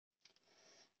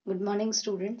Good morning,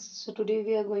 students. So today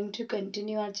we are going to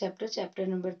continue our chapter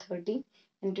number 13,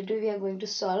 and today we are going to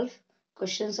solve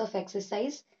questions of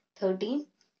exercise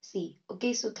 13C.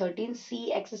 Okay, so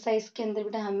 13C exercise के अंदर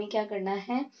बेटा हमें क्या करना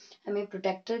है, हमें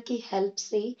protector की help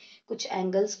से कुछ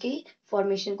एंगल्स के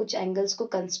फॉर्मेशन, कुछ एंगल्स को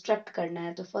कंस्ट्रक्ट करना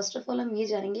है. तो फर्स्ट ऑफ ऑल हम ये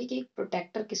जानेंगे कि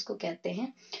प्रोटेक्टर किसको कहते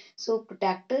हैं. सो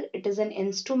protector it is an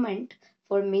instrument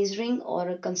for measuring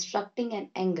और constructing N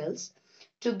angles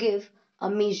to give a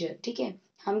major. ठीक है,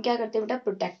 हम क्या करते हैं बेटा,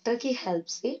 प्रोटेक्टर की हेल्प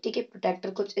से. ठीक है,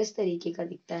 प्रोटेक्टर कुछ इस तरीके का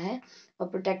दिखता है और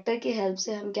प्रोटेक्टर की हेल्प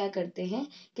से हम क्या करते हैं,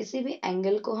 किसी भी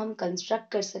एंगल को हम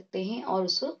कंस्ट्रक्ट कर सकते हैं और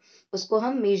उसको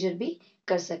हम मेजर भी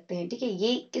कर सकते हैं. ठीक है,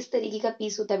 ये किस तरीके का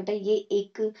पीस होता है बेटा, ये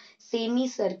एक सेमी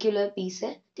सर्कुलर पीस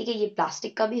है. ठीक है, ये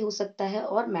प्लास्टिक का भी हो सकता है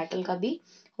और मेटल का भी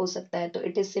हो सकता है. तो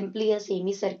it is simply a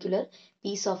semi circular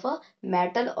piece of a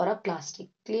metal और अ प्लास्टिक.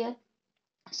 क्लियर.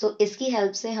 इसकी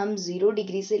हेल्प से हम 0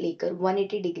 डिग्री से लेकर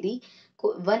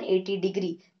 180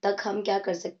 डिग्री तक हम क्या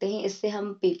कर सकते हैं, इससे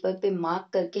हम पेपर पे मार्क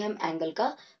करके हम एंगल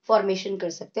का फॉर्मेशन कर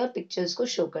सकते हैं और पिक्चर्स को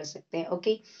शो कर सकते हैं.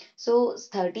 ओके, सो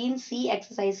 13C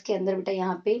एक्सरसाइज के अंदर बेटा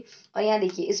यहाँ पे, और यहाँ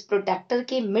देखिए इस प्रोटेक्टर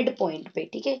के मिड पॉइंट पे.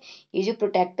 ठीक है, ये जो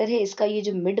प्रोटेक्टर है इसका ये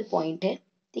जो मिड पॉइंट है,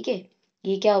 ठीक है,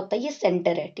 ये क्या होता है, ये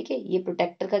सेंटर है. ठीक है, ये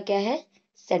प्रोटेक्टर का क्या है,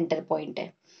 सेंटर पॉइंट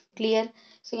है. क्लियर.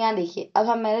 यहाँ देखिए, अब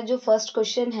हमारा जो फर्स्ट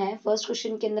क्वेश्चन है, फर्स्ट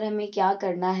क्वेश्चन के अंदर हमें क्या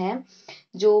करना है,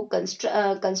 जो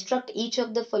construct each of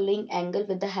the following angle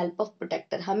with the help of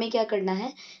protector. हमें क्या करना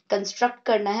है, कंस्ट्रक्ट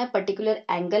करना है, पर्टिकुलर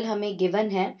एंगल हमें गिवन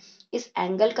है, इस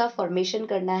एंगल का फॉर्मेशन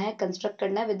करना है, कंस्ट्रक्ट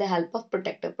करना है with the help of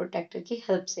protector, protector की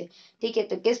हेल्प से. ठीक है,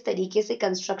 तो किस तरीके से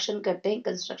कंस्ट्रक्शन करते हैं,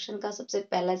 कंस्ट्रक्शन का सबसे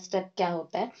पहला स्टेप क्या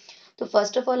होता है. तो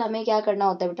फर्स्ट ऑफ ऑल हमें क्या करना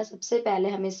होता है बेटा, सबसे पहले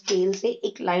हमें स्केल से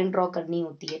एक लाइन ड्रॉ करनी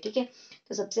होती है. ठीक है,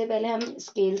 तो सबसे पहले हम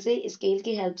स्केल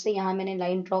की हेल्प से, यहाँ मैंने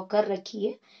लाइन ड्रॉ कर रखी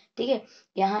है. ठीक है,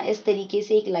 यहाँ इस तरीके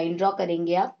से एक लाइन ड्रॉ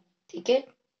करेंगे आप. ठीक है,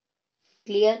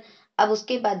 क्लियर. अब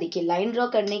उसके बाद देखिए, लाइन ड्रॉ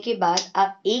करने के बाद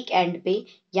आप एक एंड पे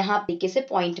यहाँ तरीके से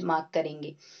पॉइंट मार्क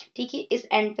करेंगे. ठीक है, इस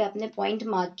एंड पे आपने पॉइंट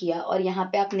मार्क किया और यहाँ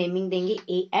पे आप नेमिंग देंगे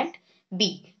ए एंड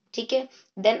बी. ठीक है,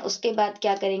 देन उसके बाद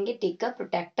क्या करेंगे, टेक अ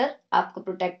प्रोटेक्टर. आपको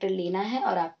प्रोटेक्टर लेना है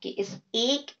और आपके इस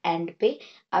एक एंड पे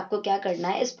आपको क्या करना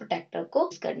है, इस प्रोटेक्टर को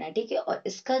करना है. ठीक है, और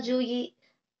इसका जो ये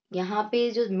यहाँ पे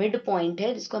जो मिड पॉइंट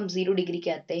है, जिसको हम 0 डिग्री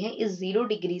कहते हैं, इस 0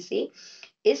 डिग्री से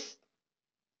इस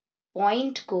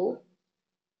पॉइंट को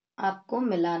आपको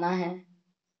मिलाना है.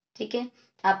 ठीक है,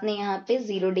 आपने यहाँ पे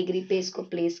 0 डिग्री पे इसको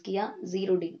प्लेस किया,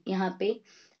 0 डिग्री यहाँ पे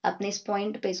आपने इस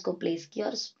पॉइंट पे इसको प्लेस किया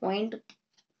और इस पॉइंट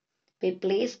पे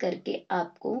प्लेस करके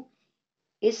आपको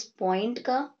इस पॉइंट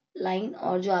का लाइन,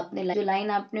 और जो लाइन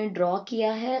आपने ड्रॉ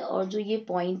किया है और जो ये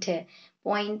पॉइंट है,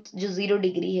 पॉइंट जो 0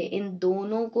 डिग्री है, इन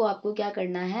दोनों को आपको क्या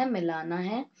करना है, मिलाना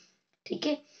है. ठीक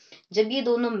है, जब ये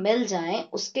दोनों मिल जाएं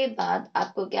उसके बाद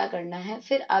आपको क्या करना है,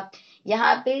 फिर आप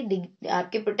यहाँ पे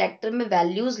आपके प्रोटेक्टर में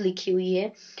वैल्यूज लिखी हुई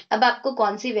है. अब आपको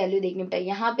कौन सी वैल्यू देखनी पड़ेगी,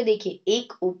 यहाँ पे देखिए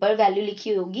एक ऊपर वैल्यू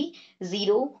लिखी होगी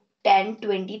 0, 10,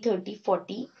 20, 30,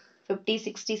 40, 50,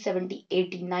 60, 70,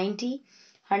 80, 90,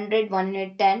 100,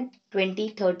 110, 20,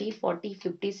 30, 40,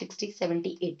 50, 60,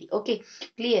 70, 80. Okay,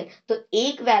 clear. तो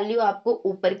एक वैल्यू आपको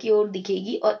ऊपर की ओर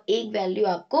दिखेगी और एक वैल्यू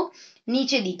आपको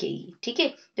नीचे दिखेगी. ठीक है,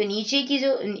 तो नीचे की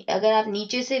जो, अगर आप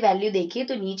नीचे से वैल्यू देखिए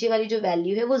तो नीचे वाली जो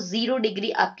वैल्यू है वो 0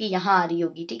 डिग्री आपकी यहाँ आ रही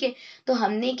होगी. ठीक है, तो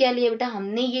हमने क्या लिया बेटा,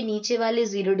 हमने ये नीचे वाले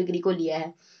 0 डिग्री को लिया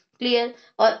है. क्लियर,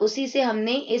 और उसी से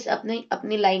हमने इस अपनी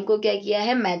अपनी लाइन को क्या किया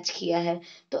है, मैच किया है.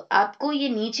 तो आपको ये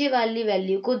नीचे वाली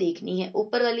वैल्यू को देखनी है,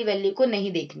 ऊपर वाली वैल्यू को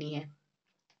नहीं देखनी है.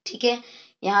 ठीक है,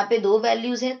 यहाँ पे दो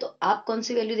वैल्यूज है, तो आप कौन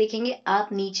सी वैल्यू देखेंगे, आप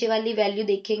नीचे वाली वैल्यू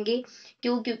देखेंगे.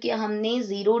 क्यों, क्योंकि हमने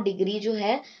 0 डिग्री जो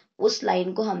है उस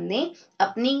लाइन को हमने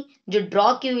अपनी जो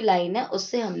ड्रॉ की हुई लाइन है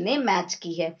उससे हमने मैच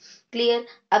की है. क्लियर.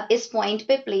 अब इस पॉइंट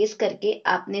पे प्लेस करके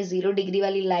आपने 0 डिग्री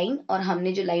वाली लाइन और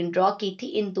हमने जो लाइन ड्रॉ की थी,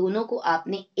 इन दोनों को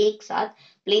आपने एक साथ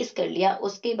प्लेस कर लिया.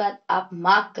 उसके बाद आप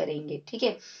मार्क करेंगे. ठीक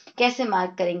है, कैसे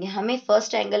मार्क करेंगे, हमें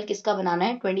फर्स्ट एंगल किसका बनाना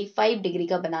है, 25 डिग्री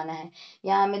का बनाना है.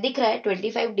 यहाँ हमें दिख रहा है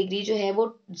 25 डिग्री जो है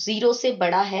वो जीरो से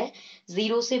बड़ा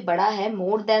है,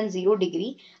 more than 0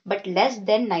 degree, but less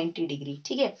than 90 degree.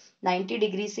 ठीक है, 90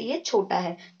 डिग्री से ये छोटा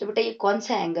है. तो बेटा ये कौन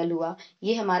सा एंगल हुआ,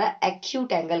 ये हमारा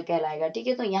एक्यूट एंगल कहलाएगा. ठीक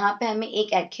है, तो यहाँ पे हमें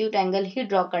एक एक्यूट एंगल ही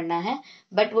ड्रॉ करना है,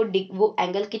 बट वो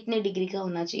एंगल कितने डिग्री का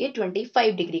होना चाहिए,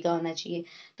 25 डिग्री का होना चाहिए.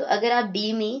 तो अगर आप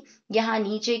डी में यहाँ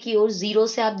नीचे की ओर 0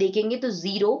 से आप देखेंगे तो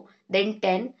 0, देन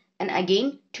 10 एंड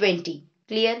अगेन 20.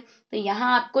 क्लियर. तो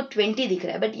यहाँ आपको 20 दिख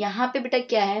रहा है, बट यहाँ पे बेटा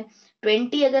क्या है,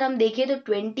 20 अगर हम देखें तो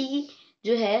 20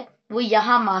 जो है वो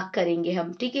यहाँ मार्क करेंगे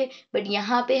हम. ठीक है, बट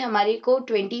यहाँ पे हमारे को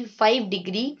 25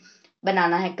 डिग्री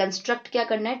बनाना है, कंस्ट्रक्ट क्या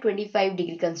करना है, 25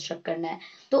 डिग्री कंस्ट्रक्ट करना है।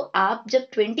 तो आप जब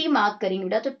 20 मार्क करेंगे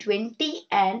बेटा, तो 20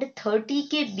 एंड 30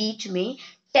 के बीच में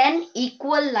 10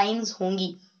 इक्वल लाइंस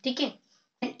होंगी, ठीक है,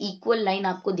 10 इक्वल लाइन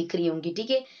आपको दिख रही होंगी, ठीक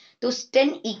है। तो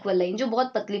 10 इक्वल लाइन जो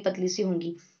बहुत पतली पतली सी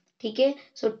होंगी, ठीक है।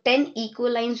 सो 10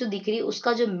 इक्वल लाइन जो दिख रही है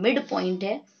उसका जो मिड पॉइंट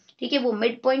है, ठीक है, वो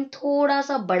मिड पॉइंट थोड़ा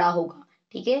सा बड़ा होगा,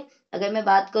 ठीक है। अगर मैं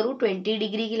बात करूं 20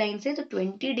 डिग्री की लाइन से, तो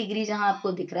 20 डिग्री जहां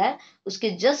आपको दिख रहा है उसके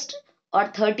जस्ट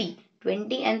और 20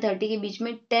 एंड 30 के बीच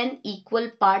में 10 इक्वल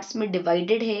पार्ट्स में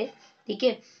डिवाइडेड है, ठीक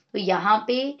है। तो यहाँ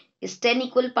पे इस 10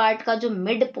 इक्वल पार्ट का जो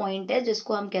मिड पॉइंट है,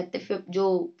 जिसको हम कहते हैं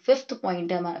जो फिफ्थ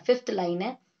पॉइंट है हमारा, फिफ्थ लाइन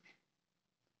है,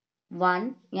 1,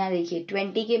 यहाँ देखिए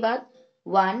 20 के बाद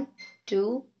 1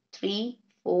 2 3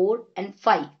 4 एंड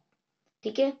 5,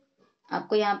 ठीक है।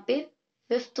 आपको यहाँ पे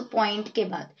फिफ्थ पॉइंट के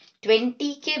बाद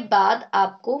 20 के बाद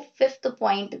आपको फिफ्थ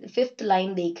पॉइंट, फिफ्थ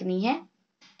लाइन देखनी है,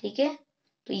 ठीक है।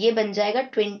 तो ये बन जाएगा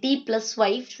 20 प्लस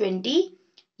 5 20,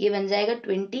 ये बन जाएगा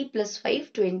 20 प्लस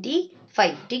 5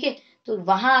 25, ठीक है। तो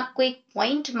वहां आपको एक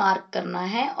पॉइंट मार्क करना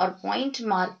है, और पॉइंट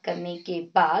मार्क करने के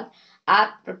बाद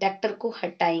आप प्रोटेक्टर को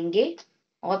हटाएंगे,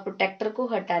 और प्रोटेक्टर को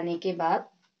हटाने के बाद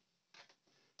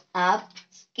आप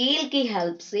स्केल की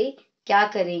हेल्प से क्या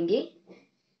करेंगे,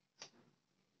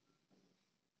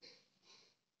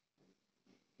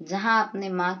 जहां आपने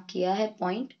मार्क किया है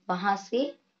पॉइंट, वहां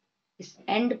से इस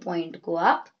एंड पॉइंट को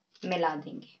आप मिला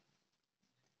देंगे,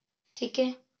 ठीक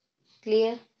है,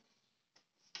 क्लियर।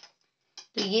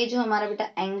 तो ये जो हमारा बेटा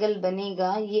एंगल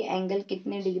बनेगा, ये एंगल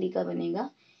कितने डिग्री का बनेगा,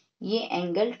 ये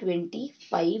एंगल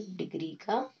 25 डिग्री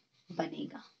का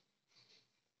बनेगा,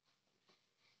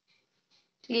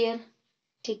 क्लियर,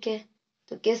 ठीक है।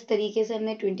 तो किस तरीके से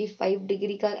हमने 25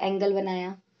 डिग्री का एंगल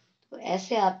बनाया, तो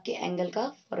ऐसे आपके एंगल का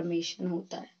फॉर्मेशन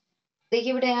होता है।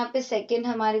 देखिए बेटा यहाँ पे सेकंड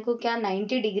हमारे को क्या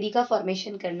 90 डिग्री का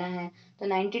फॉर्मेशन करना है। तो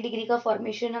 90 डिग्री का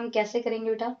फॉर्मेशन हम कैसे करेंगे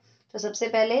बेटा, तो सबसे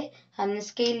पहले हमने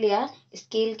स्केल लिया,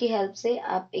 स्केल की हेल्प से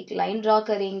आप एक लाइन ड्रॉ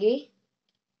करेंगे,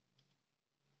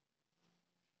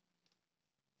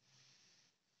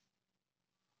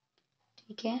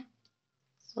 ठीक है।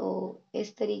 सो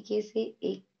इस तरीके से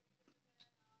एक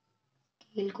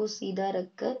स्केल को सीधा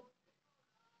रखकर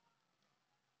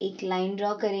एक लाइन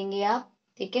ड्रॉ करेंगे आप,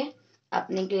 ठीक है।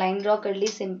 आपने एक लाइन ड्रॉ कर ली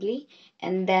सिंपली,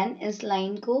 एंड देन इस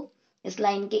लाइन को, इस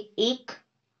लाइन के एक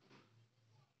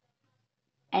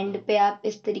एंड पे आप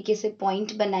इस तरीके से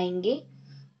पॉइंट बनाएंगे,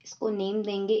 इसको नेम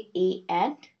देंगे ए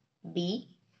एंड बी,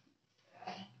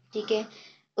 ठीक है।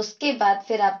 उसके बाद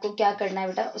फिर आपको क्या करना है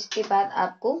बेटा, उसके बाद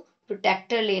आपको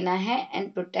प्रोटेक्टर लेना है,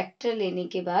 एंड प्रोटेक्टर लेने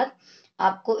के बाद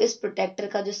आपको इस प्रोटेक्टर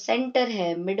का जो सेंटर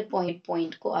है, मिड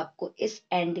पॉइंट को आपको इस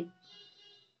एंड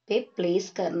पे प्लेस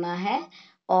करना है,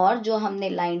 और जो हमने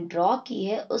लाइन ड्रॉ की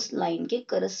है उस लाइन के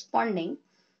करस्पॉन्डिंग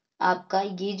आपका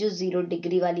ये जो 0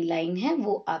 डिग्री वाली लाइन है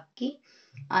वो आपकी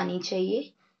आनी चाहिए,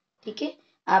 ठीक है।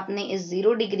 आपने इस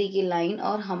 0 डिग्री की लाइन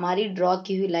और हमारी ड्रॉ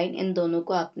की हुई लाइन, इन दोनों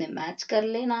को आपने मैच कर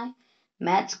लेना है।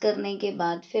 मैच करने के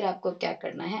बाद फिर आपको क्या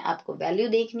करना है, आपको वैल्यू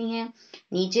देखनी है,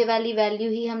 नीचे वाली वैल्यू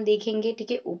ही हम देखेंगे,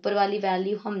 ठीक है, ऊपर वाली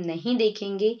वैल्यू हम नहीं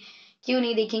देखेंगे। क्यों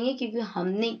नहीं देखेंगे, क्योंकि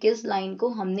हमने किस लाइन को,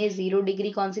 हमने 0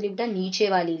 डिग्री कौन सी ली बेटा, नीचे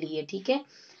वाली ली है, ठीक है।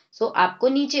 सो आपको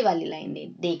नीचे वाली लाइन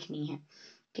देखनी है,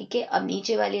 ठीक है। अब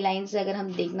नीचे वाली लाइन से अगर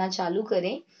हम देखना चालू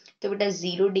करें, तो बेटा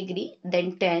 0 डिग्री, देन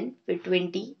 10, फिर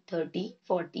 20 30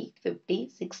 40 50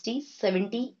 60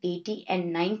 70 80 एंड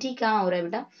 90 कहाँ हो रहा है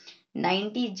बेटा,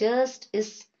 90 जस्ट इस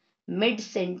मिड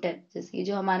सेंटर, जैसे ये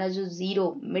जो हमारा जो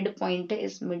 0 मिड पॉइंट है,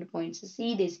 इस मिड पॉइंट से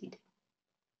सीधे सीधे,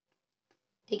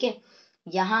 ठीक है।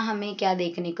 यहाँ हमें क्या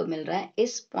देखने को मिल रहा है,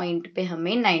 इस पॉइंट पे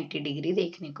हमें 90 डिग्री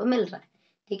देखने को मिल रहा है,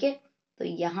 ठीक है। तो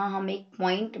यहाँ हम एक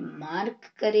पॉइंट मार्क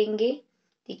करेंगे,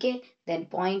 ठीक है। देन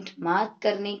पॉइंट मार्क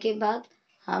करने के बाद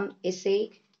हम इसे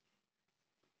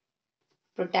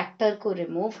प्रोटेक्टर को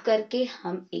रिमूव करके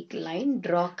हम एक लाइन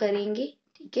ड्रॉ करेंगे,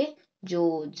 ठीक है,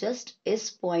 जो जस्ट इस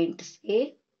पॉइंट से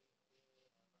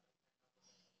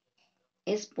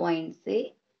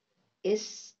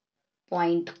इस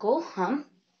पॉइंट को हम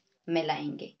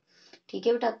मिलाएंगे, ठीक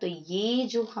है बेटा। तो ये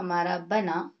जो हमारा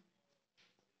बना,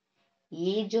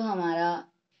 ये जो हमारा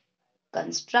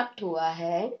कंस्ट्रक्ट हुआ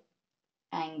है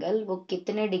एंगल, वो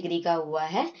कितने डिग्री का हुआ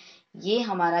है, ये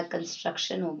हमारा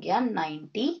कंस्ट्रक्शन हो गया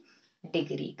 90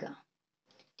 डिग्री का,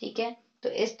 ठीक है। तो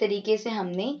इस तरीके से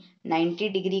हमने 90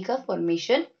 डिग्री का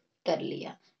फॉर्मेशन कर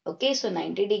लिया। ओके, सो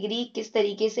 90 डिग्री किस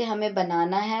तरीके से हमें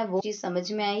बनाना है वो चीज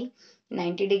समझ में आई।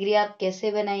 90 डिग्री आप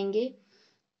कैसे बनाएंगे,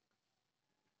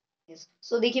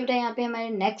 सो देखिए बेटा यहाँ पे हमारे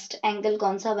नेक्स्ट एंगल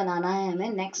कौन सा बनाना है, हमें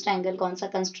नेक्स्ट एंगल कौन सा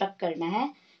कंस्ट्रक्ट करना है।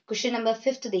 क्वेश्चन नंबर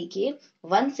 5 देखिए,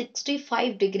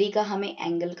 165 डिग्री का हमें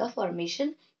एंगल का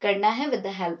फॉर्मेशन करना है with the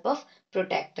help of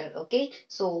protector. Okay,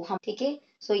 सो हम ठीक है,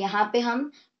 सो यहाँ पे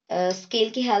हम स्केल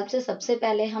की हेल्प से सबसे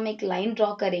पहले हम एक लाइन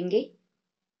ड्रॉ करेंगे।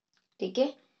 ठीक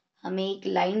है, हमें एक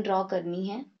लाइन ड्रॉ करनी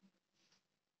है।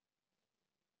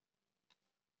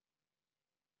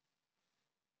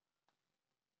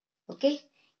 ओके,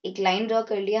 एक लाइन ड्रॉ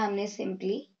कर लिया हमने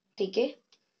सिंपली। ठीक है,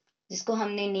 जिसको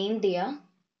हमने नेम दिया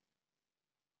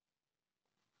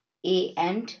ए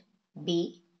एंड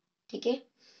बी। ठीक है,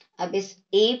 अब इस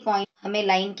ए पॉइंट, हमें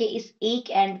लाइन के इस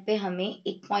एक एंड पे हमें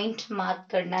एक पॉइंट मार्क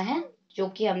करना है, जो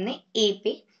कि हमने ए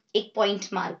पे एक पॉइंट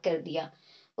मार्क कर दिया।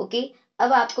 ओके,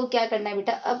 अब आपको क्या करना है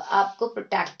बेटा, अब आपको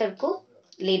प्रोट्रैक्टर को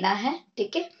लेना है।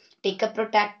 ठीक है, take a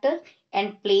protractor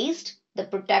and placed the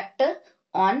protractor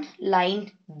on line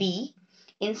B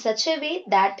in such a way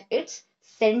that its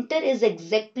center is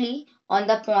exactly on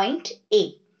the point A।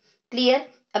 Clear?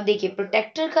 अब देखिए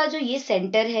प्रोटेक्टर का जो ये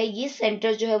सेंटर है, ये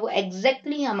सेंटर जो है वो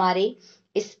एग्जैक्टली हमारे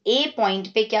इस ए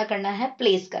पॉइंट पे क्या करना है,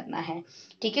 प्लेस करना है।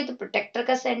 ठीक है, तो प्रोटेक्टर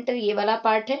का सेंटर ये वाला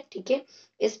पार्ट है। ठीक है,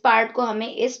 इस पार्ट को हमें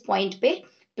इस पॉइंट पे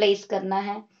प्लेस करना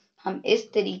है। हम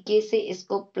इस तरीके से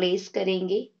इसको प्लेस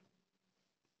करेंगे।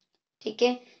 ठीक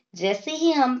है, जैसे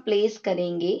ही हम प्लेस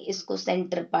करेंगे इसको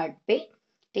सेंटर पार्ट पे,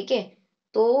 ठीक है,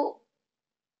 तो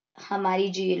हमारी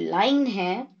जो ये लाइन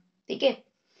है, ठीक है,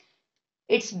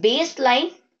 इट्स बेस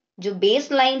लाइन, जो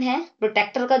बेस लाइन है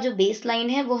प्रोटेक्टर का, जो बेस लाइन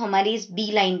है वो हमारी इस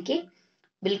बी लाइन के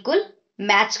बिल्कुल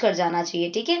मैच कर जाना चाहिए।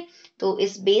 ठीक है, तो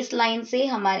इस बेस लाइन से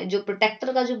हमारे जो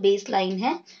प्रोटेक्टर का जो बेस लाइन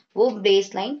है, वो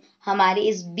बेस लाइन हमारे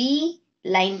इस बी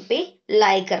लाइन पे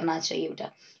लाई करना चाहिए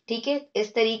बेटा। ठीक है,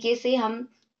 इस तरीके से हम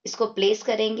इसको प्लेस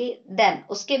करेंगे। देन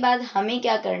उसके बाद हमें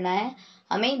क्या करना है,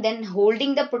 हमें then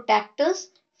holding the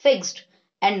protectors fixed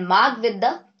and mark with the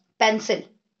pencil.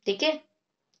 ठीक है,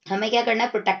 हमें क्या करना है,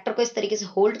 प्रोटेक्टर को इस तरीके से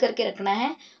होल्ड करके रखना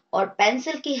है और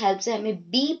पेंसिल की हेल्प से हमें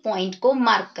बी पॉइंट को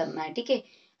मार्क करना है। ठीक है,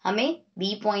 हमें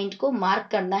बी पॉइंट को मार्क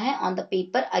करना है on the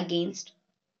paper against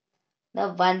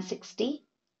the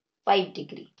 165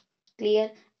 degree.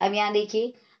 Clear? अब यहाँ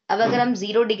देखिए, अब अगर हम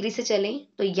 0 डिग्री से चलें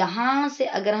तो यहां से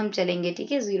अगर हम चलेंगे,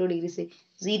 ठीक है, 0 डिग्री से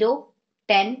 0,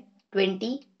 10,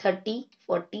 20, 30,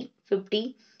 40,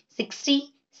 50, 60,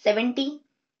 70,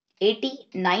 80,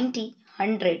 90,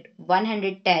 100,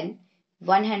 110,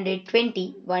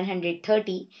 120,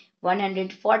 130,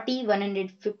 140,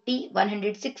 150,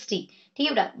 160। ठीक है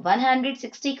बेटा,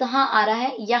 160 कहाँ आ रहा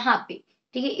है, यहाँ पे।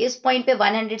 ठीक है, इस पॉइंट पे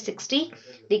 160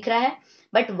 दिख रहा है,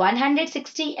 बट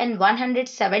 160 एंड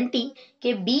 170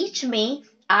 के बीच में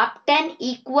आप 10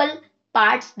 इक्वल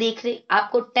पार्ट्स देख रहे,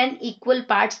 आपको 10 इक्वल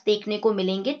पार्ट्स देखने को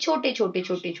मिलेंगे, छोटे छोटे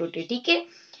छोटे छोटे। ठीक है,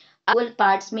 इक्वल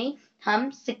पार्ट्स में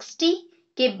हम 60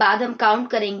 के बाद हम काउंट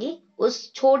करेंगे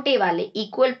उस छोटे वाले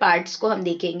इक्वल पार्ट्स को हम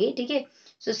देखेंगे। ठीक है,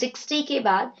 सो 60 के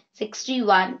बाद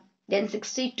 61, देन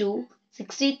 62,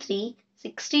 63,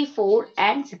 64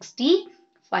 एंड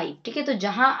 65। ठीक है, तो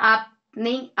जहां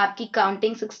आपने आपकी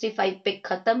काउंटिंग 65 पे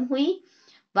खत्म हुई,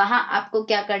 वहां आपको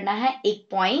क्या करना है, एक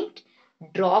पॉइंट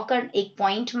ड्रॉ कर, एक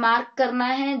पॉइंट मार्क करना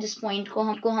है, जिस पॉइंट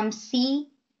को हम सी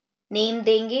नेम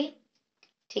देंगे।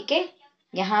 ठीक है,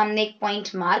 यहाँ हमने एक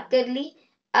पॉइंट मार्क कर ली।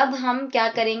 अब हम क्या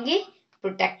करेंगे,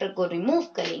 प्रोटेक्टर को रिमूव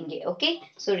करेंगे। Okay,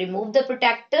 so remove the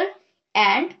protector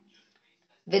and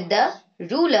with the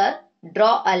ruler draw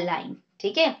a line.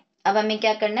 ठीक है, अब हमें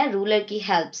क्या करना है, रूलर की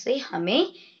हेल्प से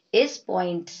हमें इस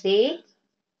पॉइंट से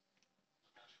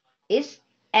इस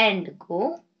एंड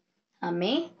को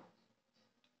हमें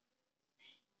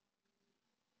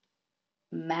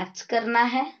मैच करना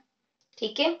है।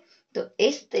 ठीक है, तो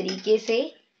इस तरीके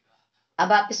से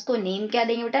अब आप इसको नेम क्या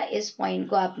देंगे बेटा, इस पॉइंट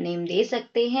को आप नेम दे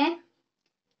सकते हैं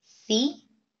सी।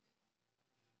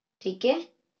 ठीक है,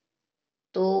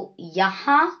 तो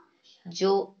यहां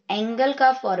जो एंगल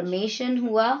का फॉर्मेशन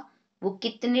हुआ वो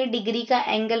कितने डिग्री का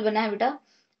एंगल बना है बेटा,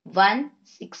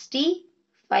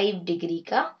 165 डिग्री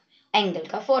का एंगल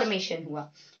का फॉर्मेशन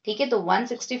हुआ। ठीक है, तो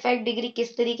 165 डिग्री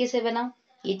किस तरीके से बना,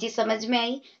 ये चीज समझ में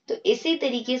आई। तो इसी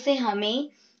तरीके से हमें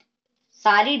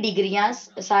सारी डिग्रियां,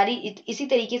 सारी इसी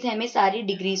तरीके से हमें सारी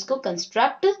डिग्रीज को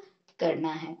कंस्ट्रक्ट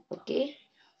करना है। ओके।